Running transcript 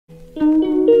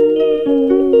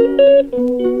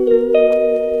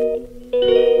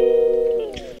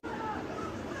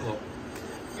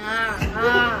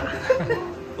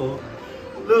Oh,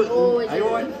 look! Oh, I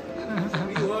won.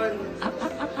 We won.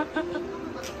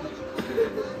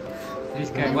 This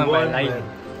guy won by lying.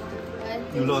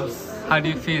 You lost. How do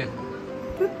you feel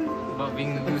about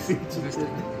being loose? I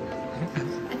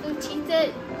feel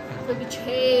cheated. I feel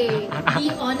betrayed.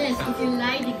 Be honest. If you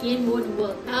lie, the game won't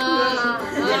work.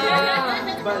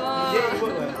 But yeah, it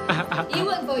worked. It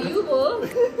worked for you, bro.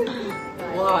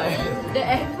 Why? The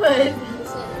effort.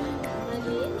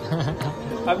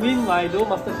 I mean, my Duo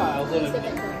Mastercard I also learned.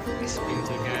 This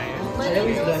pincer guy. I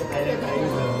use the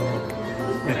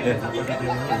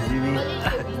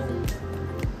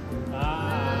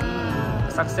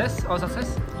Success? All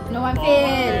success? No one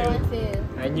failed.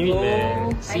 I knew it,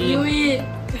 man. I knew it.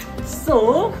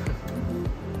 So,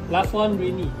 last one,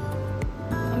 Rainy.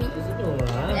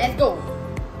 Let's go.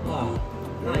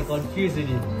 I'm confused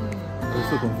already. I'm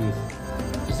so confused.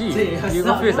 You see? You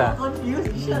confused ah? Confused?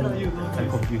 Shut up, you confused.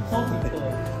 I'm confused.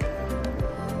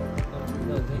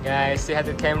 Guys, say hi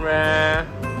to the camera.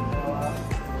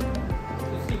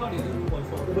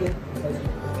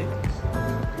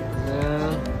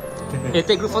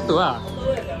 Take group photo ah.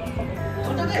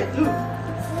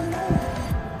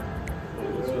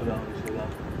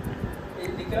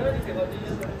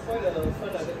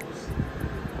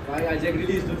 I just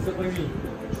released to support me.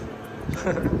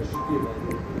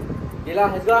 Okay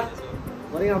lah, let's go lah.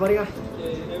 Baring lah.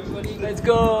 Everybody, let's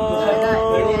go.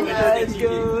 Let's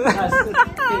go.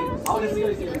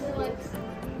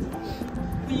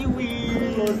 We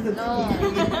will. No.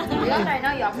 Because right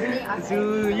now you're putting us.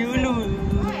 You lose.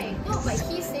 Why? No, but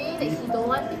he's saying that he don't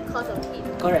want because of him.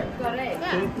 Correct.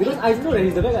 Yeah. Because I know that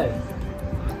he's the bad guy.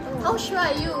 How sure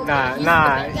are you? Nah, He's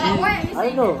nah, the bad guy. Why are you I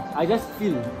saying know. I just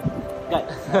feel. God.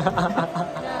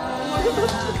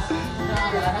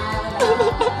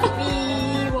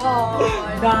 We won.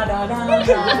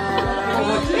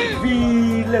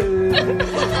 We lose.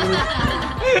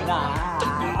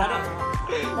 Sabar.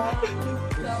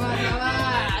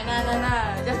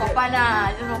 Nah. Just for fun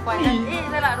lah.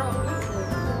 Salah roh.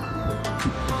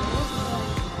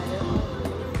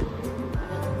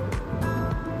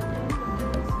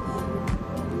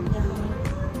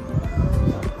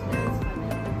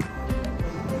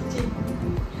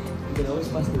 You can always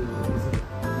pass to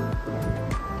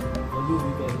you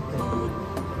can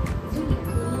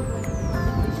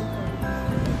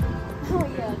Oh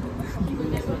yeah.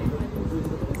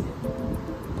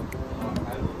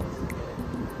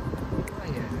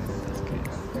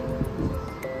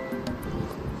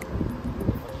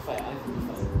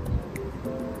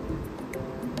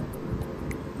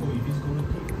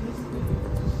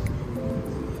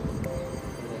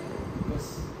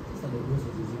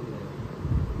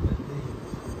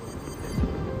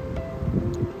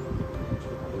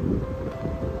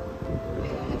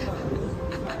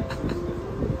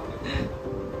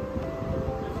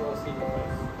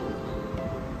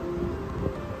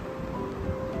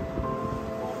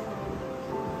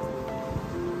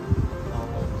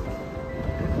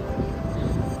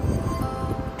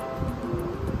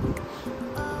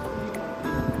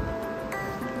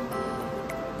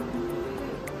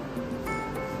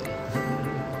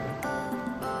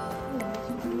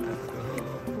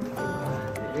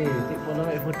 take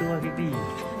Polaroid photo lah Kitty.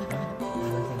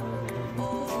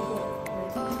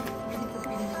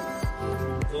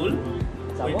 Zul?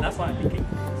 Wait, last one, thinking.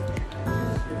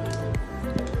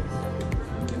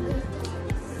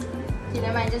 Okay,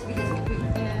 never mind, just because we quick.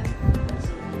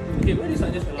 Okay, where is I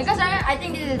just Because I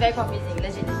think this is very confusing.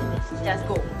 Legit. Just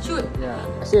go. Shoot. Yeah.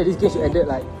 Actually, this game should ended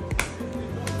like.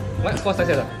 What? 4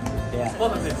 success ah? Yeah. Four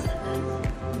success.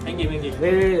 End game.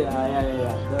 Wait. Yeah.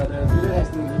 The villain has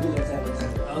to reveal yourself.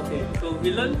 Okay, so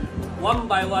villain, one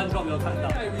by one drop your card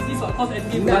down. This is of course end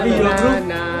game. Nah, your group.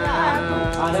 Nah.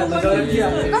 Majority lah.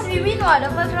 Because we win what, the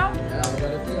first round? Yeah,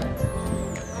 majority lah.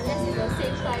 Unless it's the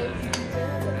same size.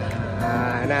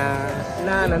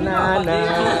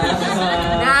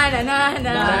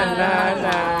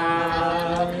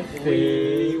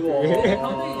 We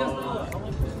won.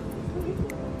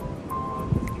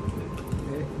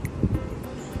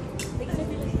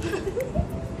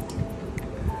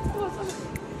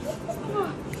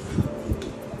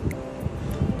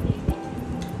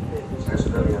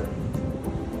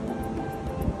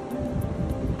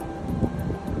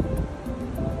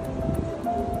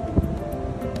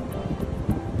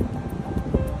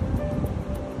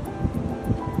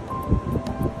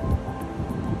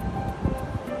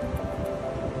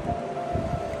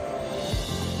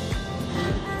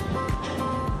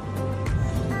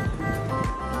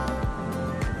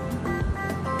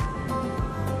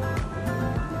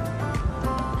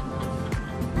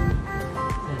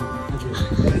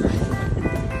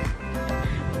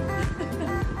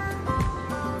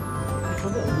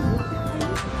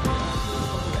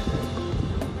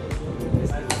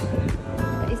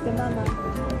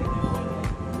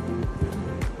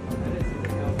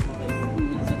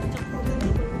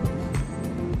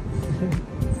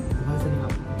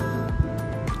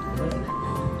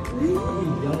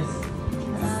 be honest.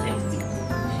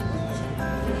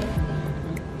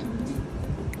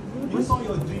 You saw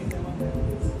your dream.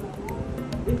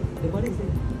 The body is there.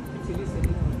 Actually,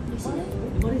 sitting down. You see that?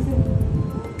 The body is there.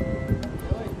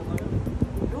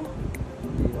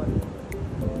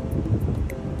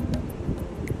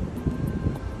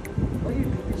 Why you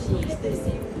repeating your mistake?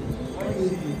 Why you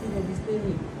repeating your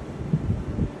mistake?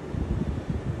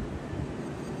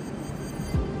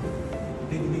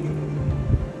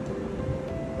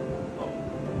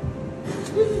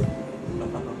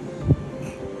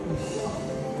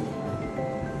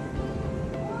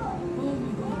 Oh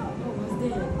my god, what was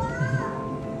that?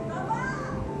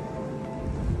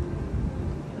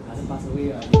 The father passed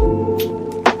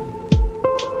away.